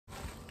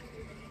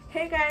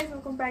Hey guys,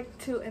 welcome back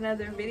to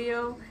another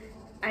video.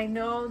 I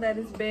know that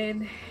it's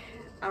been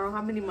I don't know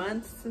how many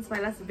months since my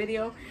last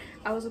video.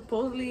 I was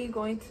supposedly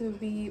going to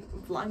be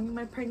vlogging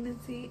my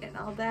pregnancy and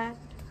all that,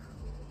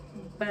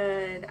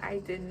 but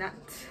I did not.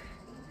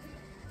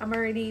 I'm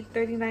already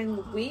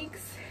 39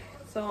 weeks,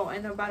 so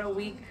in about a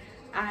week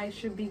I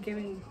should be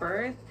giving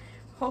birth.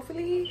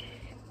 Hopefully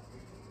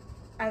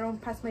I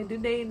don't pass my due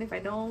date, and if I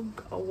don't,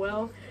 oh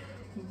well.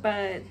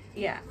 But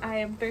yeah, I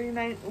am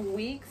 39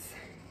 weeks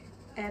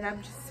and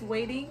I'm just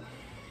waiting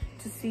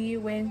to see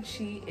when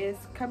she is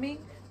coming,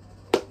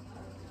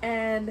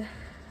 and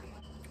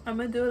I'm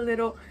gonna do a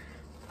little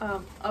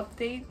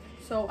update.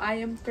 So I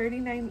am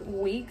 39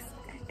 weeks,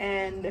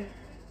 and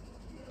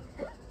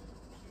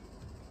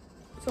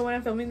so when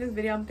I'm filming this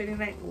video I'm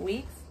 39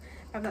 weeks.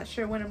 I'm not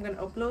sure when I'm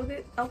gonna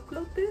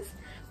upload this,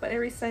 but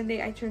every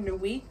Sunday I turn a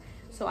week.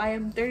 So I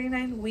am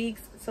 39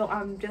 weeks, so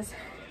I'm just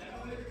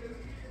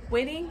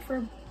waiting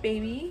for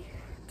baby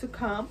to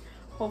come.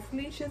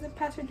 Hopefully she doesn't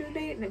pass her due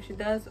date, and if she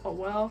does, oh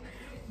well.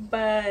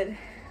 But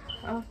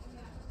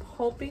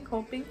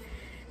hoping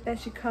that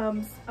she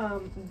comes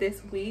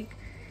this week.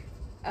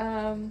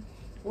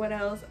 What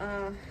else?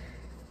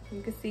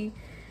 You can see,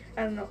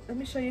 I don't know, let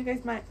me show you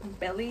guys my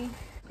belly,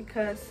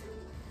 because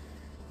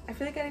I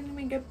feel like I didn't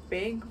even get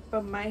big,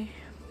 but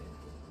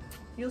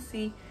you'll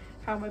see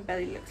how my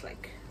belly looks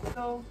like.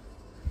 So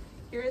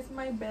here is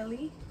my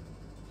belly.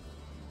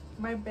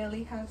 My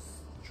belly has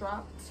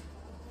dropped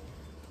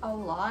a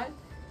lot,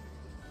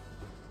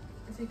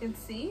 as you can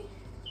see.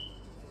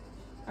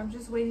 I'm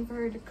just waiting for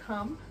her to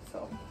come,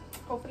 so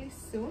hopefully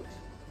soon.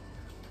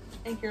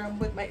 And here I'm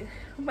with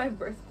my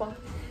birth ball.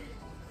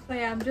 So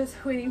yeah, I'm just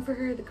waiting for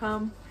her to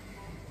come.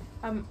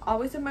 I'm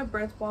always in my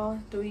birth ball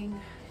doing,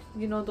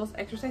 you know, those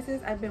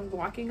exercises. I've been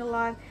walking a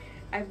lot.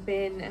 I've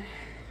been,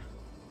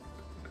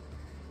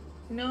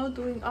 you know,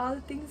 doing all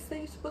the things that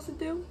you're supposed to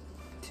do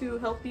to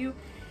help you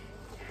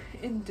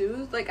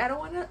induce, like, I don't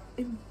want to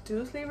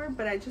induce labor,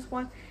 but I just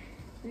want,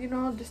 you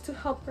know, just to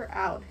help her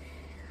out.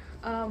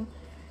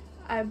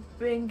 I've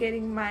been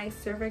getting my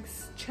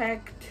cervix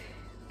checked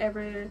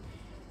ever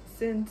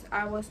since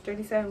I was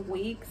 37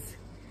 weeks,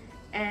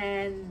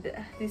 and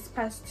these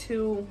past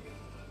two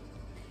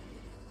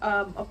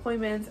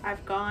appointments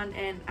I've gone,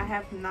 and I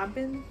have not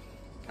been,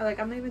 like,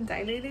 I'm not even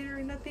dilated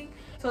or nothing.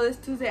 So this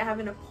Tuesday I have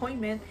an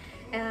appointment,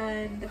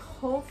 and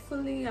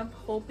hopefully I'm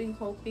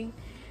hoping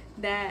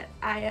that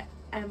I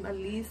am at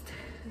least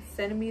a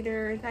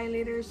centimeter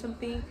dilated or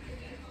something.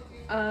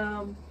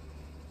 I'm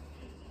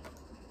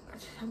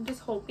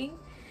just hoping,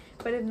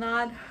 but if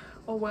not,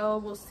 oh well,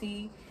 we'll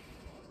see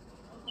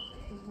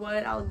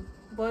I'll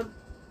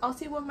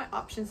see what my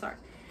options are.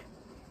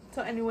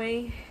 So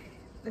anyway,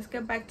 let's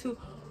get back to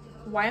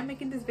why I'm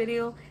making this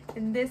video.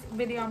 In this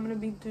video I'm gonna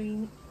be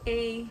doing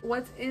a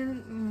what's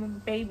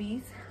in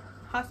baby's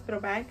hospital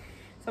bag.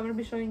 So I'm gonna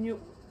be showing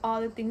you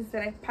all the things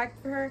that I packed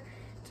for her.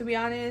 To be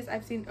honest,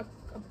 I've seen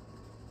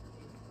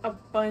a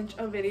bunch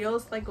of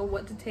videos like of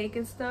what to take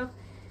and stuff,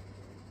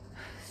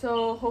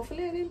 so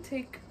hopefully I didn't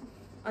take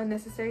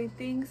unnecessary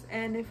things,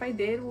 and if I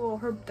did, well,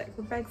 her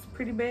diaper bag's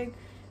pretty big,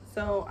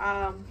 so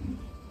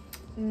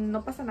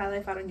no pasa nada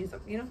if I don't use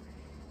them, you know.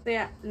 So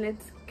yeah,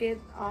 let's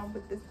get on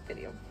with this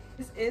video.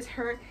 This is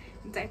her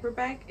diaper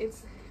bag.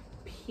 It's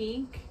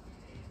pink,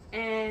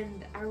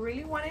 and I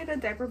really wanted a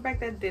diaper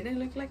bag that didn't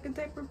look like a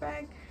diaper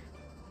bag,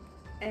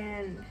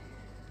 and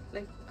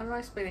like, I don't know how to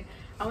explain it.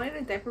 I wanted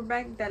a diaper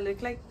bag that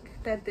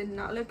did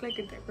not look like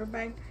a diaper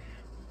bag,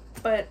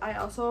 but I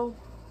also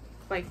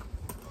like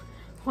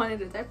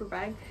wanted a diaper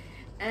bag,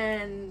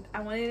 and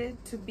I wanted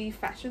it to be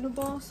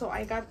fashionable, so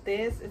I got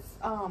this. It's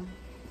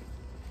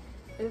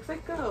it looks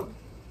like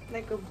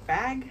a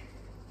bag,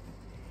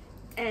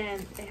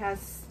 and it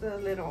has the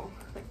little,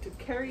 like, to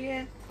carry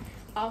it.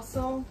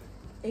 Also,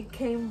 it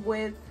came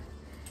with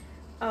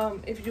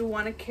if you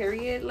want to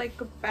carry it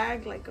like a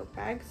bag,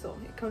 so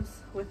it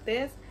comes with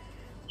this.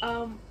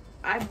 I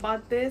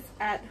bought this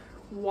at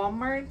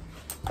Walmart,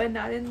 but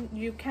not in,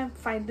 you can't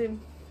find it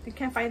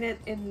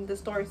in the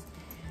stores.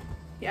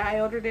 Yeah,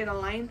 I ordered it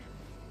online.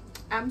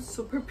 I'm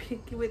super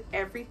picky with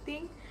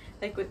everything,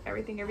 like with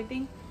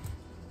everything.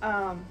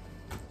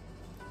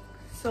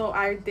 So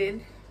I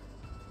did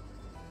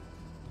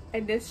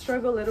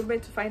struggle a little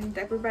bit to find a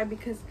diaper bag,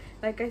 because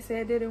like I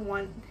said, I didn't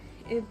want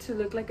it to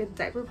look like a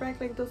diaper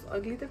bag, like those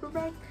ugly diaper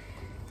bags.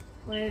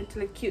 I wanted it to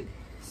look cute.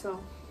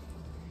 So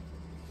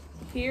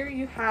here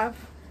you have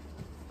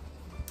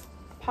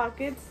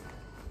pockets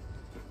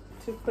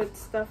to put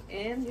stuff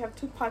in. You have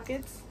two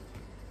pockets.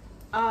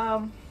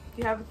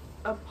 You have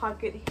a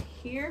pocket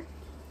here.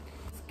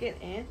 Let's get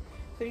in.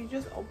 So you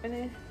just open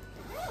it.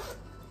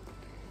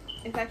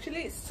 It's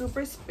actually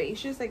super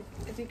spacious, like,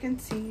 as you can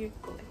see, you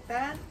go like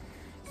that.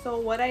 So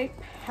what I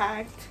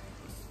packed,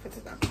 put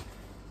it down.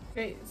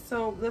 Okay,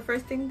 so the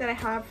first thing that I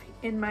have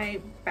in my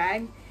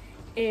bag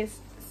is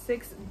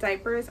 6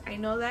 diapers. I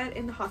know that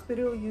in the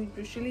hospital you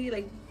usually,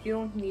 like, you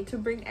don't need to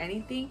bring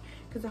anything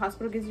because the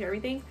hospital gives you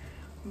everything,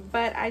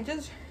 but I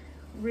just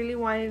really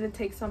wanted to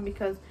take some,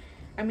 because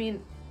I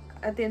mean,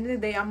 at the end of the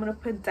day I'm gonna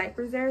put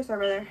diapers there, so I'd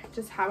rather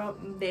just have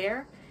them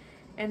there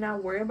and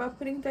not worry about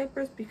putting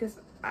diapers, because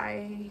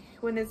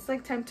when it's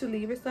like time to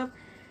leave or stuff,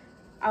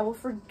 I will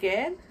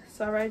forget.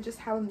 So I'd rather just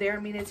have them there. I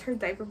mean, it's her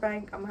diaper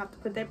bag, I'm gonna have to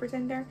put diapers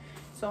in there,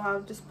 so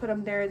I'll just put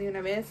them there de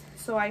una vez.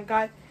 So I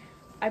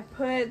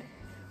put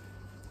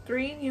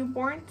 3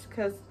 newborns,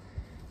 because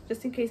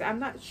just in case, I'm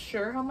not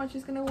sure how much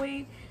it's gonna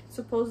weigh.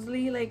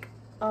 Supposedly, like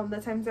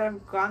the times that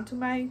I've gone to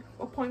my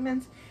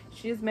appointments,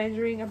 she is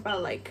measuring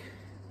about like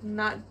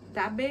not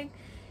that big.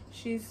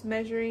 She's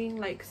measuring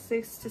like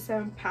 6 to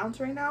 7 pounds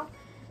right now.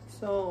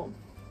 So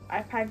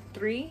I packed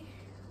 3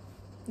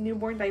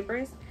 newborn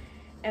diapers,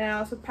 and I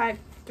also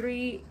packed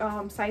 3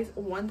 size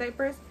 1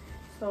 diapers.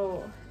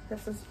 So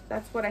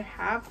that's what I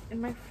have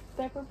in my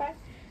diaper bag.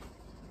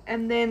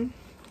 And then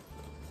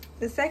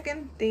the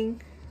second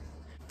thing,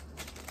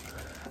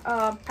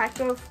 pack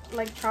of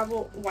like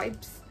travel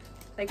wipes.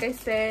 Like I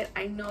said,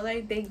 I know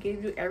that they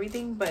gave you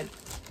everything, but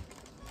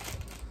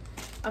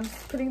I'm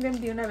just putting them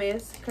de una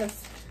vez,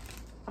 because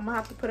I'm gonna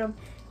have to put them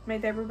in my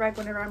diaper bag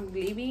whenever I'm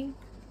leaving.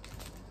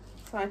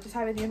 So I just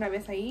have it de una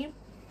vez ahí.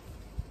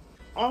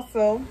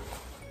 Also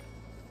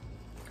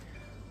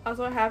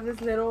I have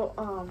this little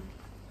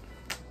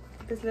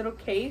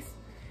case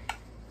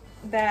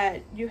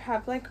that you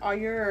have like all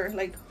your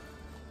like,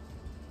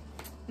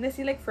 let's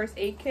see, like first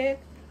aid kit.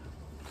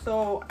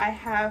 So I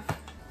have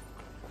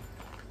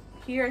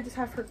here, I just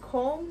have her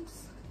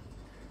combs,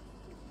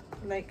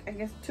 like I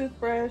guess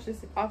toothbrush,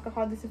 just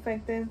alcohol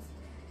disinfectants,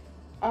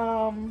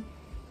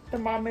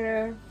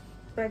 thermometer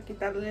para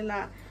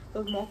quitarle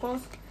los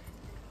mocos,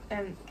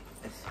 and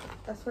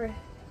that's where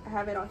I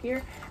have it all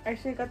here. I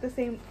actually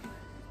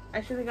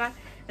got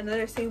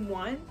another same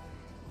one.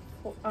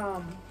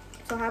 So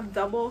I have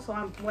double. So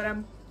what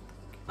I'm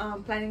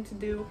planning to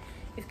do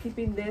is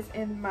keeping this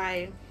in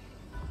my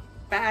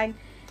bag,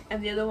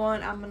 and the other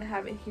one I'm gonna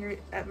have it here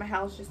at my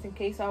house just in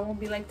case, so I won't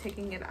be like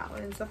taking it out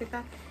and stuff like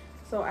that.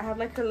 So I have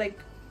like her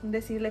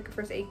this is like a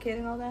first aid kit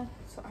and all that.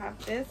 So I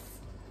have this.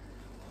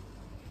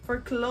 For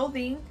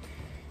clothing,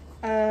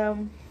 I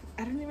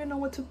don't even know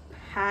what to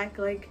pack.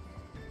 Like,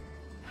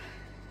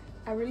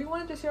 I really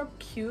wanted to show her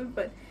cute,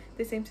 but at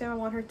the same time I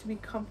want her to be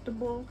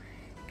comfortable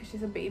because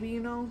she's a baby, you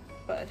know.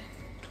 But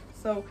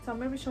so I'm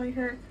gonna be showing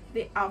her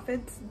the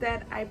outfits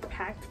that I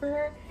packed for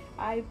her.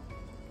 I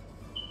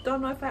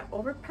don't know if I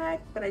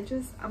overpacked, but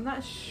I'm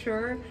not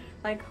sure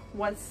like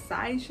what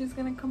size she's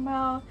gonna come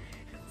out.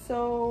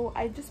 So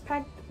I just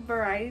packed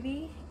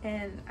variety,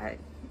 and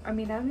I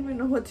mean, I don't even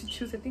know what to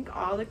choose. I think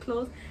all the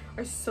clothes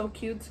are so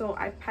cute, so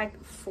I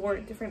packed 4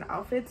 different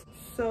outfits.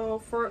 So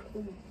for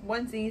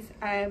onesies,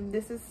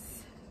 this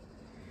is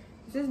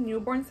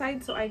newborn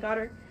size, so I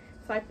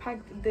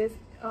packed this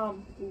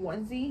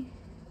onesie.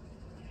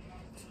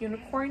 It's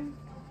unicorn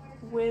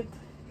with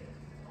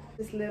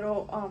this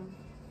little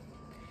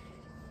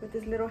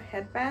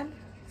headband,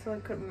 so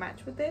it could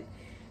match with it.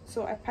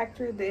 So I packed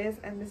her this,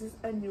 and this is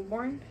a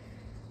newborn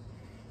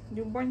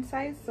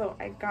size, so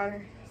I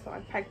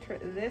packed her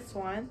this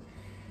one.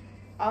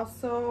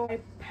 Also, I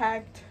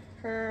packed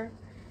her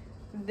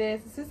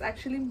this is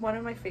actually one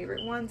of my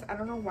favorite ones. I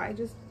don't know why, I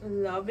just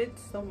love it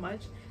so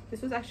much.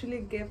 This was actually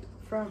a gift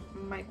from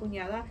my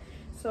cuñada,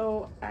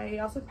 so I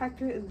also packed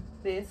her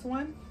this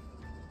one.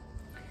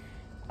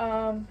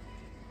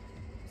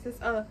 This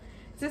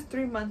is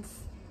 3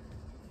 months.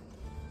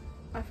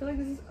 I feel like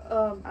this is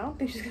I don't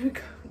think she's gonna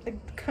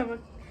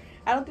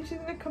I don't think she's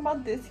gonna come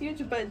out this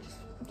huge, but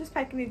just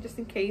packing it just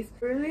in case.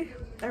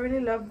 I really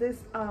love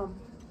this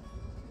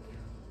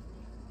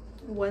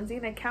onesie,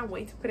 and I can't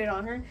wait to put it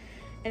on her.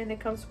 And it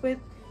comes with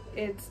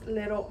its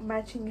little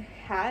matching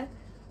hat,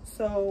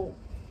 so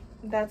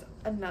that's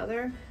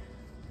another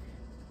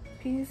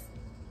piece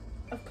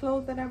of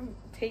clothes that I'm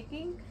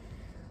taking.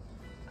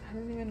 I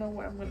don't even know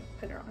what I'm gonna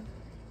put her on.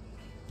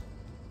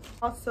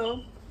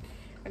 Also,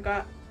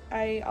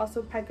 I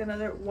also packed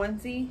another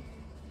onesie.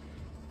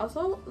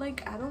 Also,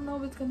 like, I don't know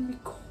if it's gonna be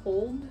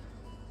cold.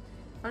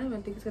 I don't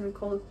even think it's gonna be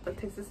cold, but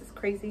Texas is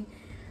crazy.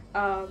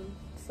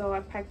 So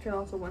I packed her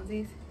also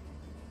onesies.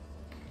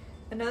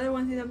 Another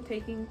onesie I'm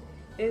taking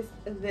is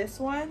this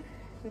one.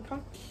 Look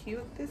how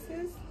cute this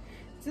is.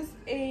 This is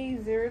a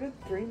 0 to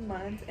 3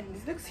 months, and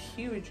this looks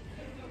huge.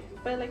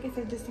 But like I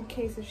said, just in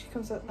case if she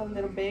comes out a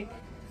little big.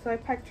 So I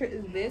packed her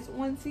this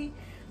onesie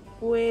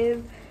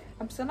with,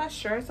 I'm still not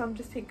sure, so I'm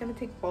just gonna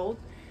take both.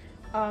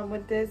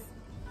 With this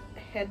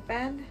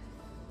headband.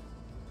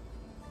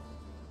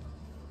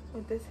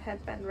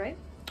 Right?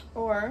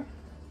 Or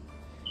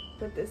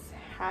with this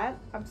hat.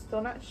 I'm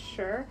still not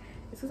sure.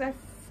 It's because I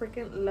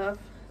freaking love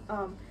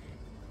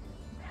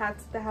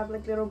hats that have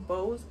like little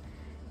bows,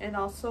 and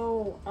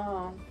also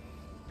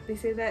they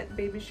say that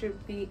babies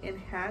should be in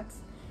hats,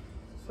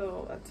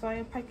 so that's why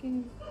I'm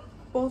packing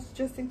both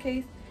just in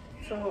case.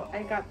 So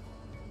I got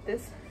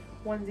this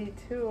onesie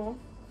too.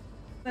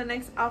 The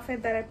next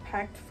outfit that I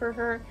packed for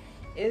her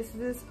is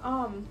this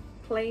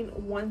plain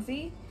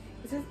onesie.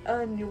 This is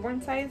a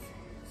newborn size,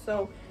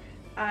 so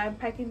I'm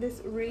packing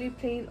this really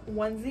plain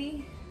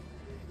onesie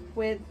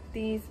with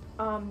these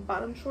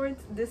bottom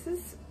shorts. This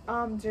is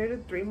 0 to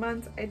 3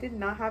 months, I didn't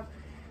buy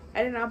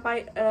I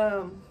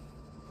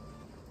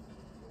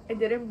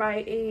didn't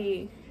buy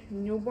a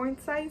newborn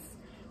size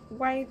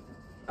white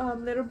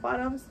little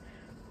bottoms,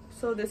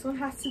 so this one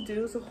has to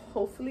do. So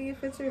hopefully it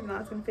fits her. If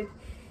not, it's gonna fit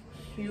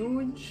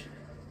huge.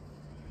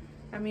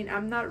 I mean,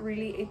 I'm not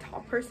really a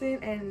tall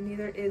person, and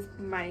neither is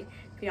my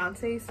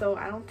fiance, so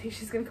I don't think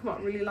she's gonna come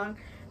out really long,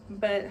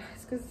 but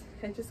it's because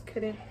I just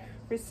couldn't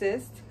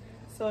resist.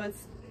 So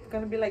it's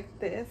gonna be like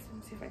this. Let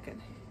me see if I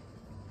can.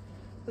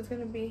 So it's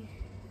gonna be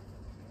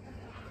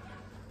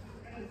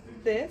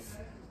this.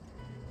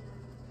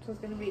 So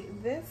it's gonna be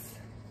this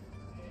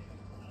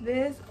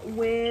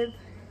with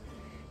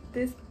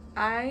this.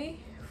 I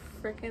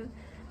freaking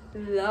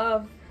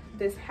love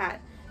this hat.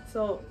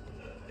 So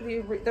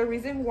the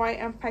reason why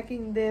I'm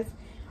packing this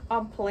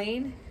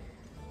plain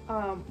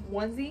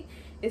onesie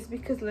is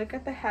because look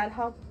at the hat,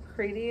 how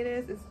pretty it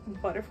is. It's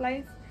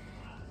butterflies,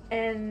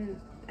 and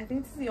I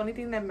think this is the only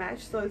thing that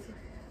matched. So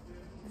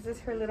this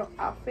is her little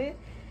outfit,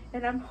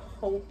 and I'm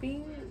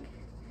hoping,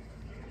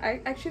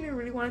 I actually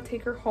really want to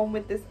take her home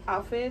with this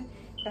outfit,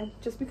 and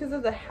just because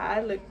of the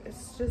hat. Like,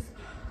 it's just,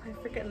 I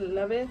freaking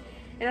love it.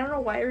 And I don't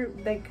know why,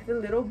 like the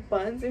little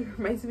buns, it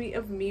reminds me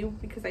of me,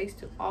 because I used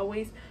to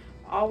always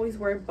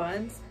wear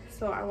buns.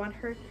 So I want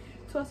her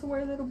to also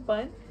wear a little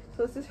bun.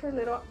 So this is her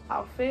little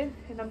outfit,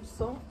 and I'm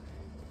so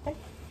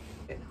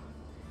excited.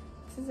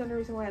 This is the only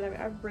reason why I love it.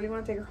 I really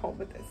want to take her home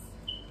with this,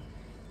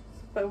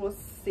 but we'll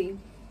see.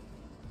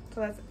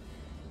 So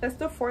that's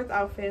the 4th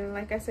outfit, and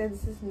like I said,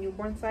 this is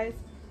newborn size.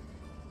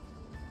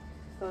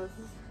 So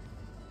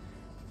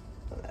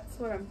that's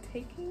what I'm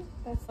taking.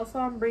 That's also,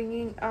 I'm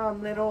bringing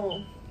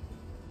little,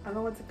 I don't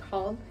know what's it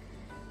called,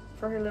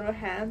 for her little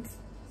hands.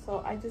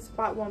 So I just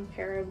bought 1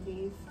 pair of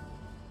these.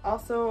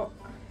 Also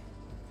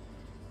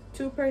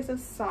 2 pairs of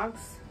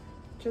socks,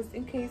 just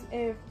in case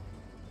if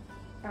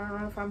I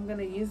don't know if I'm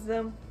gonna use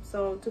them.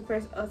 So 2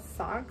 pairs of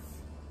socks.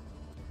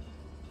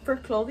 For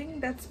clothing,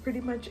 that's pretty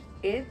much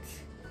it.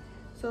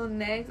 So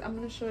next I'm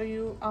gonna show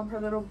you her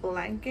little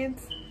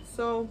blankets.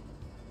 So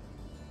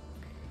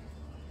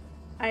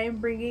I am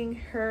bringing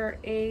her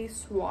a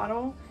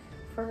swaddle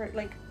for her,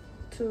 like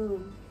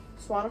to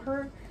swaddle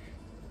her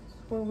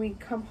when we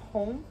come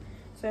home.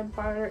 So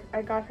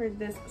I got her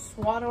this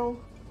swaddle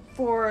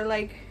for,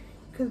 like,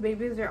 because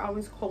babies are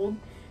always cold.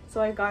 So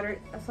I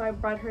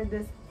brought her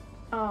this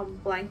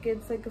blanket.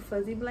 It's like a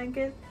fuzzy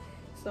blanket.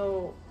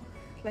 So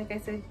like I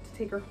said, to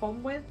take her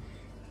home with.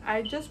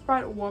 I just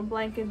brought 1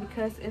 blanket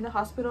because in the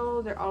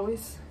hospital they're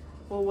always,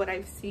 well, what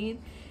I've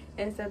seen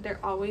is that they're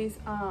always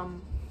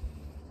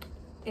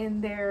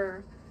in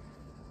their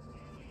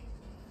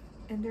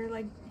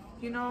like,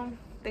 you know,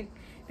 they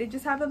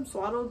just have them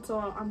swaddled.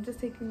 So I'm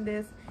just taking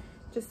this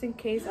just in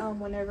case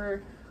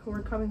whenever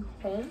we're coming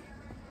home.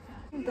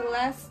 The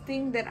last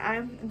thing that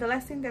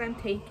I'm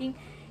taking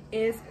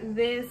is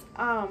this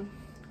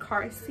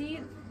car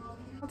seat.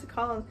 What's it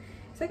called?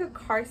 It's like a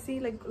car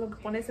seat, like lo que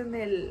pones en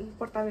el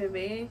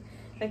portabebé,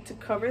 like to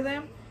cover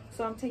them.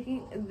 So I'm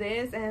taking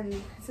this, and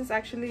this is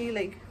actually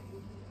like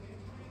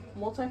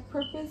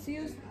multi-purpose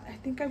use. I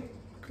think I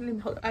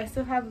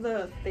still have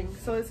the thing.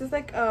 So this is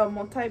like a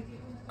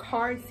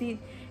multi-car seat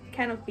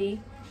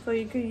canopy. So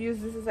you could use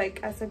this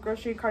as a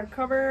grocery cart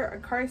cover, a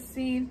car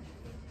seat,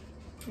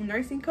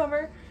 nursing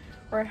cover,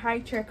 or a high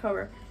chair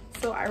cover.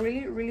 So I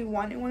really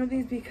wanted one of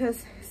these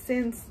because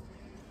since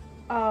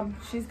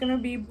she's gonna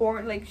be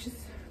born, like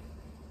she's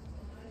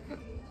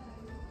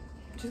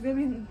gonna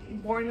be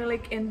born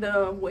like in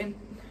the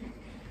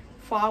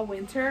fall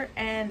winter,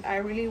 and I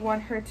really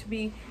want her to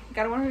be, I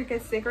don't want her to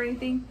get sick or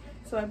anything.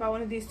 So I bought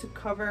one of these to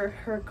cover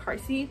her car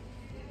seat.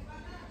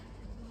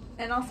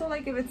 And also,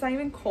 like, if it's not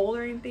even cold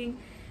or anything,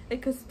 like,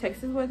 because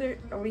Texas weather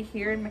over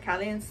here in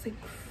McAllen is like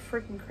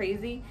freaking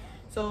crazy.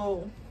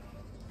 So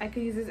I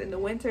could use this in the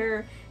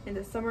winter, in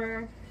the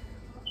summer,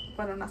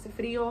 cuando no hace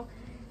frío,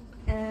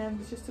 and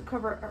it's just to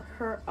cover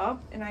her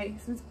up. And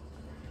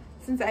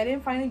since I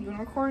didn't find a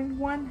unicorn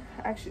one,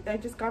 actually I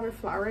just got her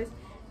flowers,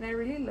 and I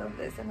really love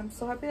this, and I'm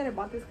so happy that I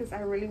bought this because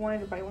I really wanted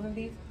to buy one of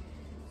these.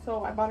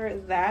 So I bought her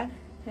that,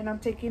 and I'm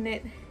taking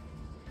it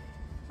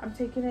in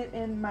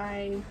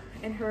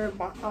her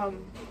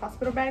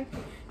hospital bag,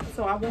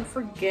 so I won't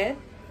forget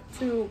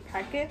to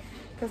pack it,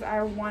 because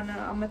I'm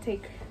gonna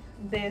take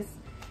this,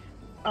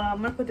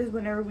 I'm gonna put this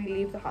whenever we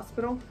leave the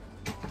hospital.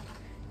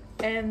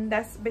 And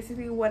that's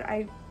basically what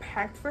I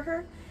packed for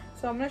her.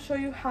 So I'm gonna show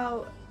you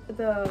how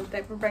the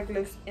diaper bag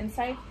looks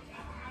inside.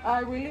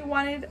 I really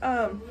wanted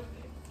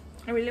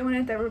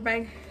diaper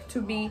bag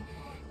to be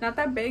not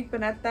that big but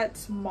not that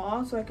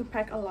small, so I could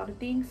pack a lot of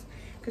things,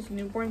 because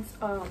newborns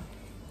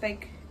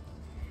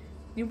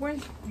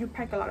you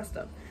pack a lot of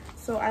stuff.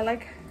 So I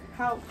like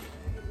how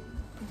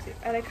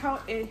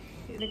it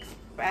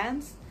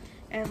expands,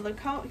 and look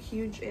how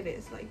huge it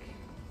is. Like,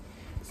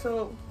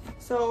 so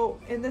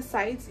in the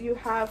sides you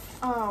have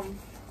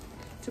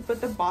to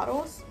put the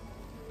bottles.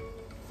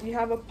 You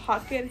have a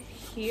pocket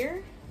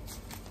here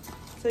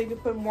so you can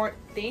put more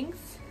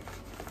things.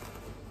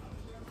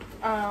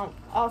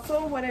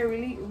 Also, what I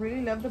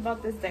really loved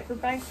about this diaper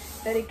bag,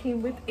 that it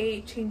came with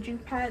a changing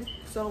pad.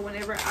 So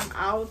whenever I'm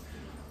out,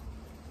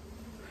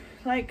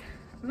 like,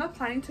 I'm not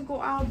planning to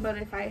go out, but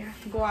if I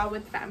go out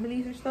with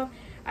families or stuff,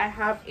 I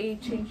have a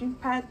changing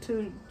pad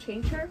to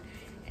change her.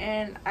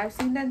 And I've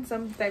seen that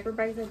some diaper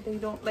bags that they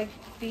don't, like,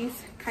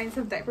 these kinds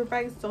of diaper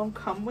bags don't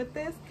come with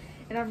this,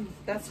 and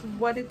that's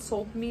what it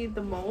sold me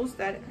the most.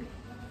 That,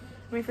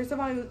 I mean, first of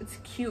all, it's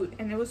cute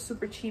and it was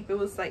super cheap. It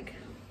was like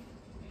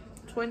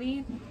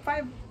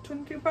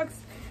 23 bucks.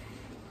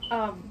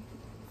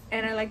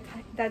 And I liked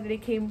that they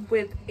came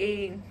with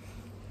a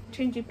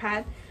changing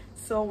pad,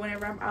 so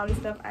whenever I'm out and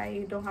stuff,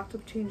 I don't have to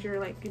change her,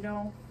 like, you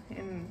know,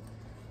 and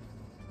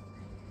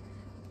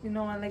you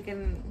know, and like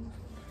in,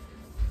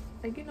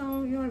 like, you know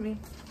what I mean,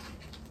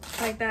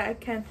 like that. I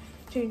can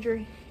change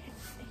her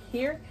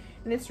here,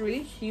 and it's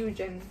really huge.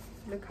 And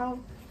look how,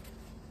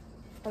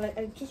 like,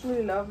 I just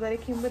really love that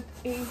it came with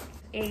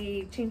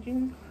a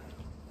changing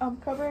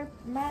cover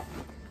mat.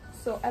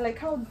 So I like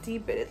how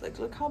deep it is. Like,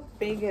 look how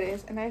big it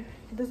is, and it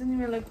doesn't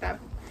even look that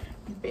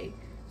big.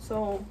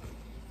 So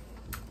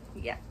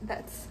yeah,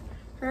 that's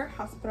her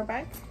hospital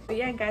bag. But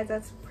yeah, guys,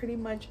 that's pretty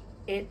much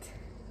it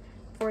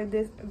for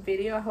this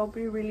video. I hope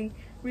you really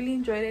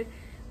enjoyed it.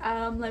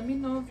 Let me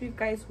know if you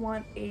guys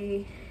want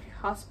a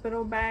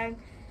hospital bag,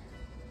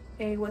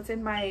 what's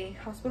in my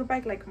hospital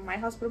bag, like my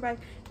hospital bag.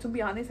 To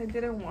be honest, I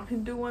didn't want to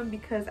do one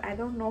because I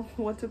don't know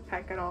what to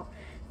pack at all.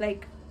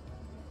 Like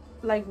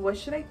what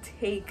should I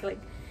take? Like,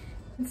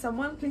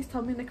 someone please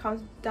tell me in the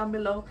comments down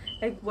below,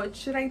 like, what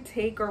should I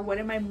take, or what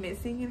am I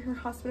missing in her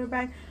hospital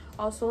bag?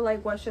 Also,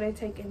 like, what should I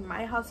take in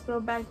my hospital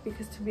bag?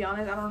 Because to be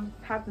honest, I don't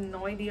have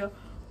no idea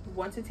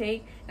what to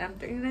take, and I'm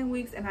 39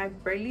 weeks and I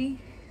barely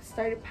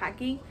started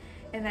packing,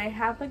 and I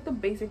have like the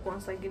basic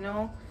ones, like, you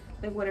know,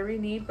 like whatever you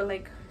need, but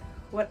like,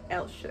 what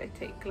else should I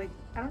take? Like,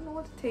 I don't know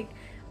what to take.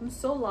 I'm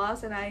so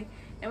lost, and I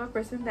am a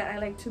person that I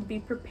like to be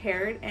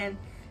prepared, and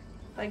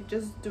like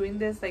just doing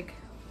this, like,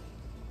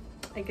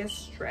 I guess,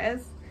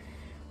 stress.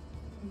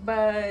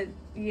 But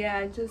yeah,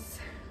 I just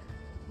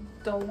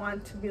don't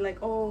want to be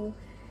like, oh,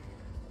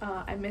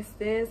 I missed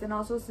this. And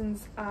also,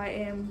 since I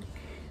am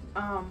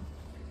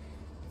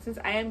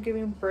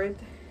giving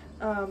birth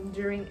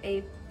during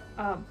a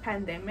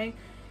pandemic,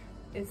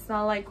 it's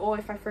not like, oh,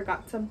 if I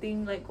forgot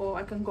something, like, oh,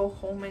 I can go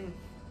home and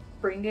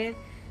bring it.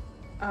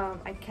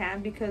 I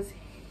can, because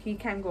he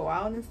can go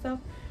out and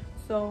stuff.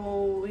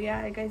 So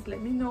yeah, guys,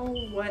 let me know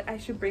what I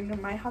should bring in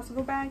my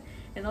hospital bag,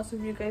 and also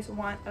if you guys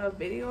want a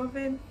video of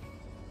it,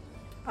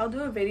 I'll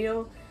do a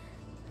video,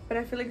 but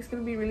I feel like it's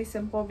gonna be really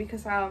simple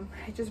because I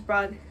just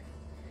brought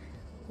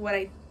what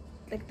I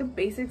like, the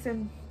basics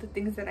and the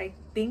things that I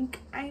think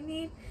I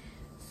need.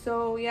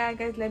 So yeah,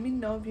 guys, let me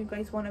know if you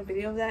guys want a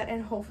video of that,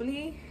 and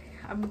hopefully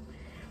I'm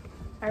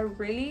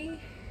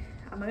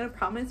not gonna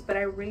promise, but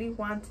I really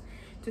want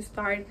to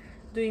start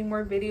doing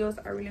more videos.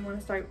 I really want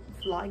to start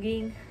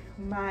vlogging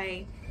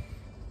my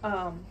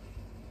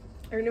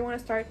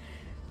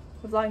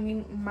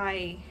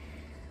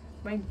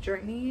my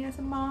journey as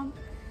a mom.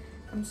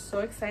 I'm so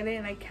excited,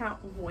 and I can't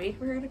wait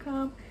for her to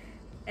come.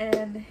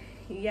 And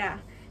yeah,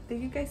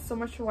 thank you guys so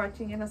much for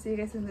watching, and I'll see you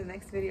guys in the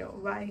next video.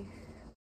 Bye.